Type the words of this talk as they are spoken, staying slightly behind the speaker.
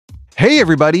Hey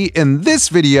everybody, in this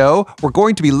video, we're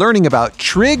going to be learning about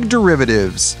trig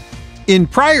derivatives. In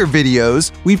prior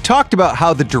videos, we've talked about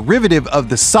how the derivative of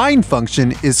the sine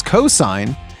function is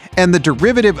cosine, and the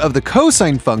derivative of the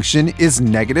cosine function is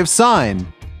negative sine.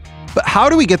 But how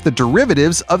do we get the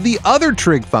derivatives of the other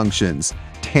trig functions,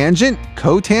 tangent,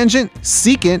 cotangent,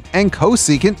 secant, and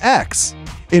cosecant x?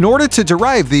 In order to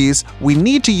derive these, we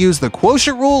need to use the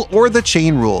quotient rule or the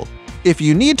chain rule. If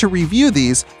you need to review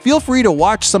these, feel free to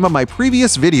watch some of my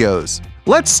previous videos.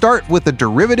 Let's start with the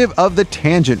derivative of the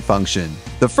tangent function.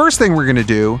 The first thing we're going to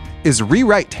do is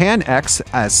rewrite tan x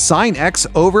as sine x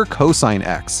over cosine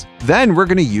x. Then we're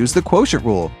going to use the quotient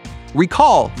rule.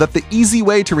 Recall that the easy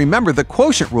way to remember the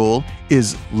quotient rule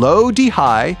is low d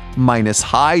high minus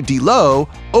high d low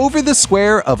over the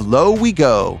square of low we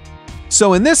go.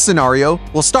 So in this scenario,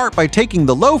 we'll start by taking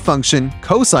the low function,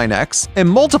 cosine x, and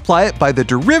multiply it by the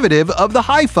derivative of the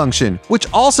high function,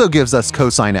 which also gives us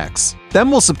cosine x.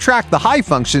 Then we'll subtract the high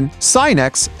function, sine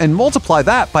x, and multiply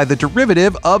that by the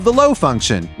derivative of the low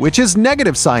function, which is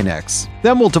negative sine x.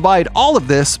 Then we'll divide all of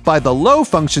this by the low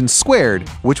function squared,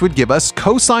 which would give us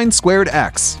cosine squared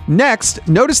x. Next,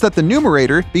 notice that the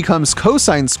numerator becomes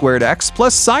cosine squared x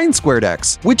plus sine squared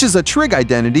x, which is a trig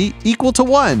identity equal to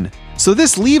 1. So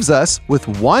this leaves us with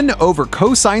 1 over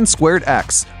cosine squared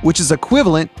x, which is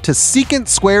equivalent to secant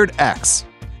squared x.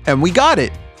 And we got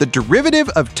it! The derivative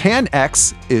of tan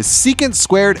x is secant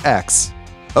squared x.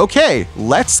 Okay,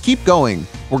 let's keep going.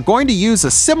 We're going to use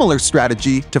a similar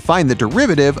strategy to find the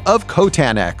derivative of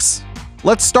cotan x.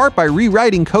 Let's start by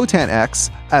rewriting cotan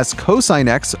x as cosine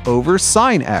x over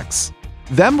sine x.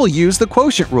 Then we'll use the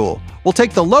quotient rule. We'll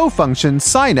take the low function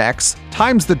sine x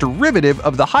times the derivative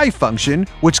of the high function,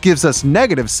 which gives us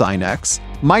negative sine x,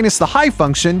 minus the high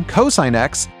function cosine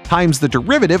x times the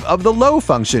derivative of the low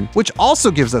function, which also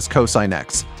gives us cosine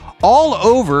x, all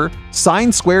over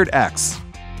sine squared x.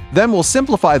 Then we'll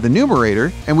simplify the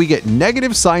numerator and we get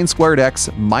negative sine squared x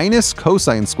minus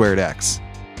cosine squared x.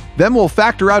 Then we'll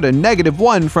factor out a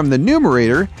 -1 from the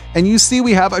numerator, and you see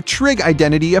we have a trig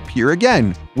identity appear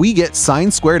again. We get sine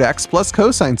squared x plus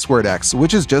cosine squared x,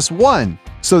 which is just 1.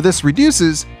 So this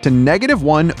reduces to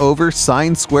 -1 over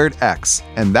sine squared x,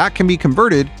 and that can be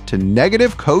converted to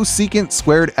negative cosecant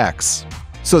squared x.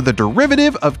 So the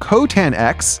derivative of cotan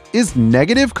x is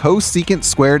negative cosecant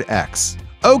squared x.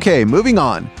 Okay, moving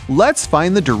on. Let's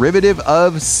find the derivative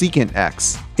of secant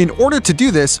x. In order to do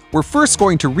this, we're first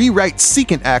going to rewrite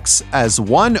secant x as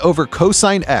 1 over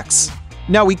cosine x.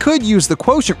 Now we could use the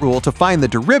quotient rule to find the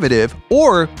derivative,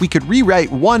 or we could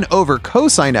rewrite 1 over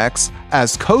cosine x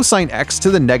as cosine x to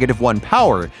the -1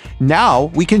 power. Now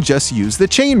we can just use the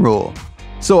chain rule.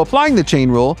 So applying the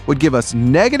chain rule would give us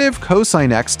negative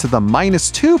cosine x to the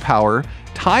 -2 power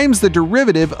times the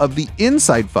derivative of the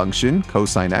inside function,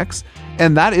 cosine x,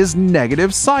 and that is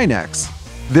negative sine x.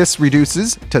 This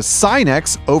reduces to sine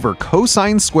x over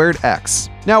cosine squared x.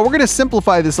 Now we're going to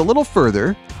simplify this a little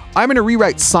further. I'm going to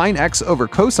rewrite sine x over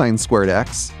cosine squared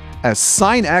x as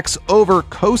sine x over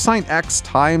cosine x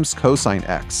times cosine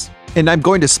x. And I'm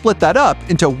going to split that up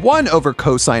into 1 over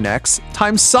cosine x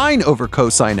times sine over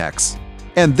cosine x.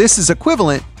 And this is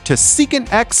equivalent to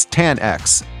secant x tan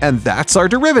x, and that's our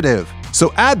derivative.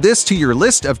 So add this to your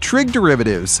list of trig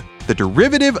derivatives. The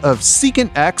derivative of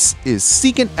secant x is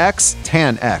secant x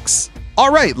tan x.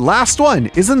 All right, last one.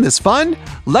 Isn't this fun?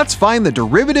 Let's find the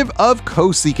derivative of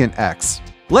cosecant x.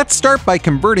 Let's start by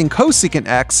converting cosecant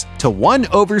x to 1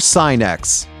 over sine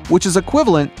x, which is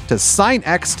equivalent to sine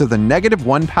x to the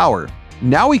 -1 power.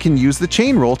 Now we can use the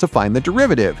chain rule to find the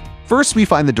derivative. First, we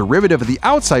find the derivative of the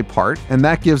outside part, and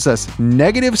that gives us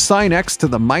negative sine x to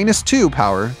the -2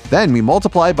 power. Then we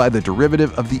multiply by the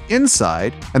derivative of the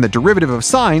inside, and the derivative of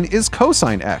sine is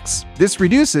cosine x. This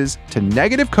reduces to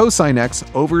negative cosine x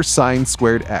over sine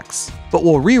squared x. But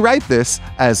we'll rewrite this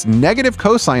as negative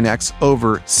cosine x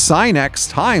over sine x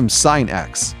times sine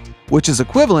x, which is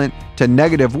equivalent to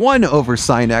 -1 over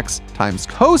sine x times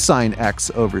cosine x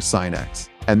over sine x.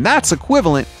 And that's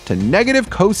equivalent to negative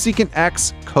cosecant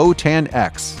x cotan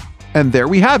x. And there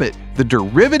we have it. The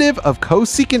derivative of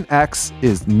cosecant x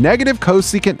is negative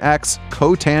cosecant x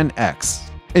cotan x.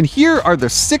 And here are the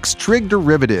 6 trig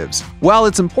derivatives. While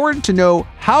it's important to know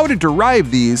how to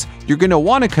derive these, you're going to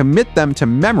want to commit them to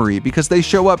memory because they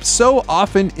show up so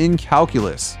often in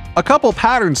calculus. A couple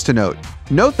patterns to note.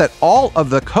 Note that all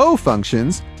of the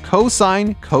co-functions,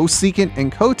 cosine, cosecant,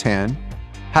 and cotan,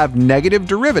 have negative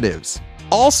derivatives.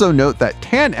 Also note that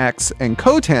tan x and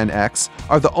cotan x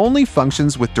are the only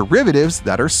functions with derivatives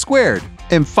that are squared.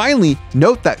 And finally,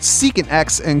 note that secant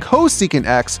x and cosecant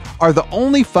x are the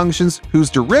only functions whose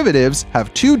derivatives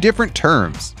have two different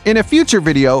terms. In a future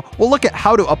video, we'll look at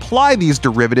how to apply these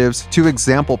derivatives to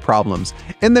example problems.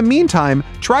 In the meantime,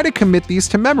 try to commit these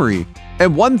to memory.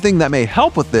 And one thing that may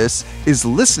help with this is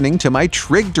listening to my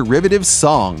trig derivatives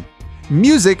song.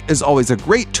 Music is always a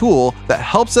great tool that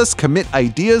helps us commit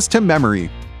ideas to memory.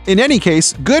 In any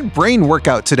case, good brain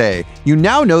workout today. You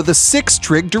now know the 6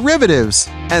 trig derivatives.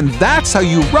 And that's how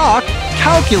you rock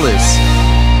calculus!